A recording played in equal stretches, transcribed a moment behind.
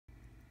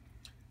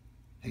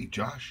Hey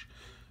Josh,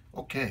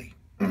 okay,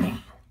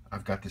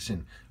 I've got this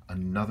in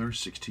another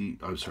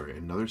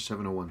another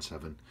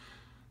 7017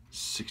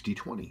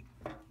 6020.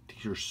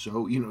 These are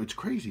so, it's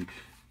crazy.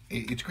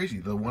 It's crazy.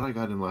 The one I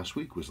got in last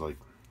week was like,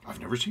 I've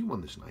never seen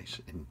one this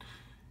nice. And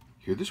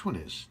here this one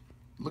is.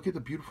 Look at the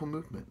beautiful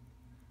movement.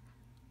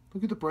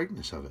 Look at the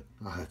brightness of it.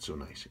 Oh, that's so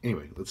nice.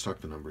 Anyway, let's talk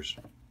the numbers.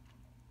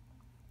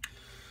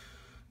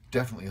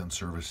 Definitely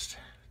unserviced,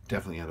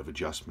 definitely out of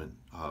adjustment,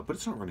 but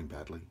it's not running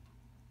badly.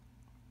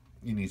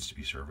 It needs to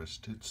be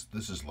serviced.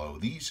 This is low.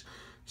 These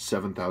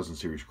 7000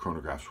 series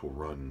chronographs will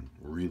run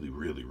really,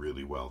 really,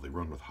 really well. They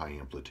run with high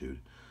amplitude.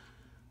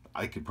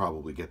 I could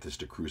probably get this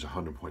to cruise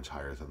 100 points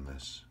higher than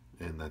this,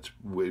 and that's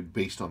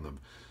based on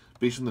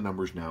the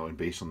numbers now and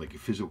based on the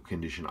physical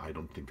condition. I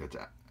don't think that's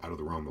out of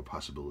the realm of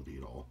possibility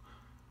at all.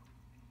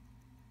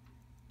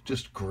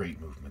 Just great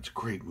movements,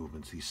 great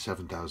movements. These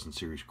 7000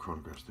 series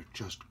chronographs, they're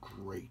just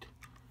great.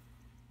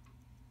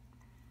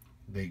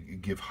 They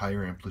give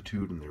higher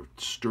amplitude and they're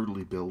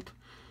sturdily built.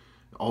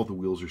 All the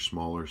wheels are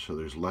smaller, so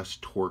there's less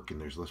torque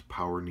and there's less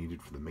power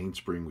needed for the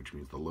mainspring, which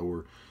means the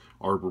lower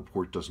arbor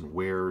port doesn't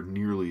wear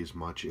nearly as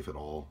much, if at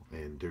all.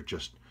 And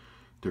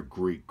they're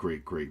great,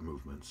 great, great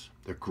movements.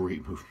 They're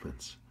great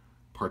movements.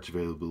 Parts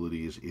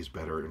availability is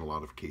better in a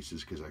lot of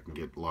cases because I can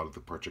get a lot of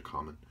the parts are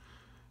common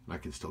and I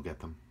can still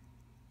get them.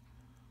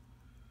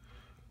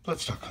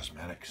 Let's talk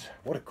cosmetics.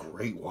 What a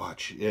great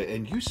watch.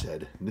 And you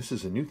said, and this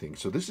is a new thing,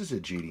 so this is a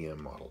JDM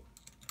model.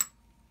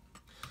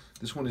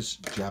 This one is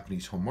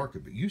Japanese home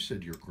market, but you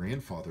said your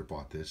grandfather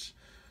bought this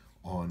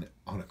on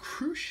a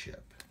cruise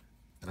ship.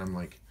 And I'm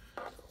like,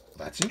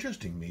 that's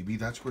interesting. Maybe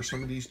that's where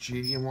some of these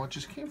JDM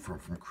watches came from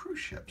cruise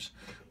ships.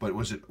 But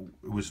was it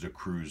a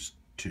cruise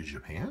to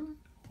Japan?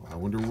 I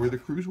wonder where the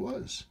cruise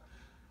was.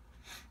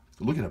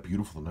 Look at how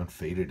beautiful and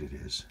unfaded it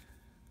is.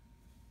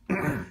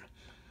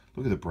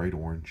 Look at the bright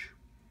orange.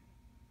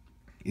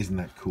 Isn't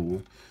that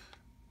cool?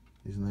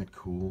 Isn't that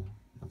cool?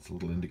 That's a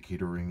little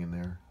indicator ring in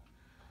there.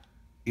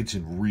 It's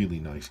in really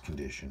nice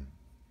condition.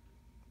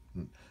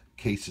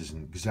 Case is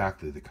in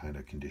exactly the kind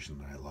of condition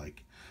that I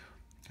like.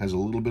 Has a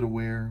little bit of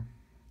wear,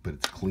 but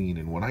it's clean.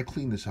 And when I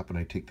clean this up and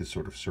I take this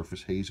sort of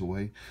surface haze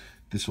away,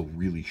 this will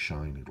really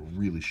shine. It'll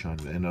really shine.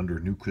 And under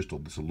new crystal,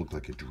 this will look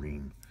like a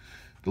dream.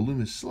 The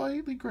lume is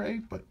slightly gray,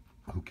 but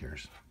who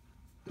cares?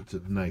 It's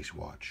a nice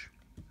watch.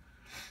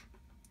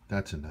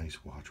 That's a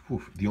nice watch.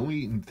 Whew. The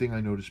only thing I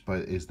noticed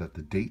is that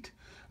the day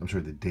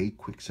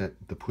quickset,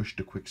 the push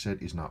to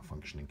quickset is not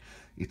functioning.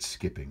 It's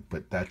skipping,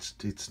 but that's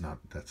not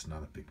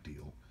a big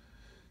deal.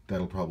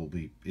 There's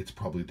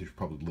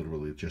probably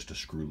literally just a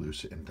screw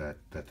loose and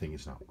that thing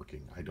is not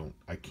working.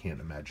 I can't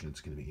imagine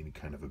it's going to be any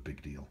kind of a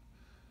big deal.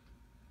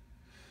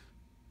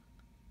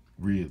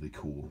 Really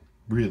cool.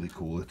 Really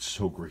cool. It's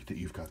so great that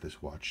you've got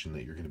this watch and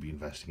that you're going to be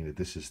investing in it.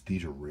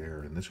 These are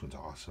rare and this one's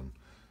awesome.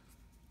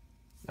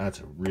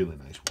 That's a really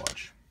nice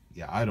watch.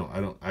 Yeah,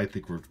 I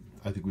think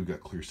we've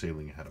got clear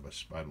sailing ahead of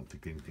us. I don't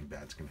think anything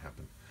bad's gonna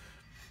happen.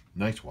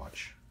 Nice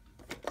watch.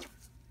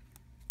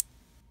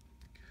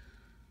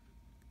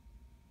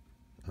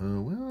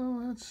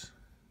 Well, that's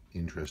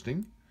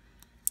interesting.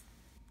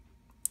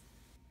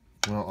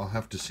 Well, I'll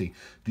have to see.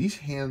 These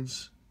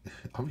hands,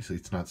 obviously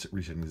it's not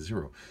resetting to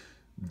 0.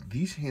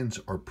 These hands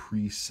are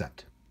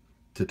preset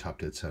to top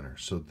dead center.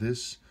 So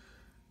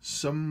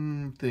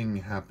something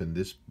happened.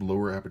 This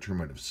lower aperture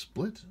might have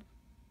split,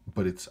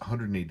 but it's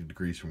 180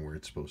 degrees from where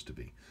it's supposed to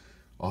be.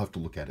 I'll have to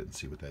look at it and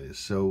see what that is.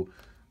 So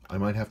I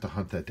might have to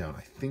hunt that down.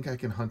 I think I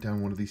can hunt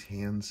down one of these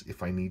hands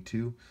if I need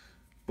to,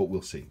 but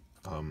we'll see.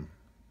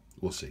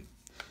 We'll see.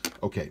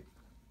 Okay.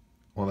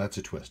 Well, that's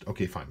a twist.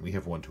 Okay, fine. We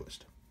have one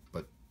twist,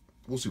 but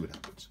we'll see what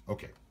happens.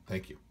 Okay.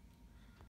 Thank you.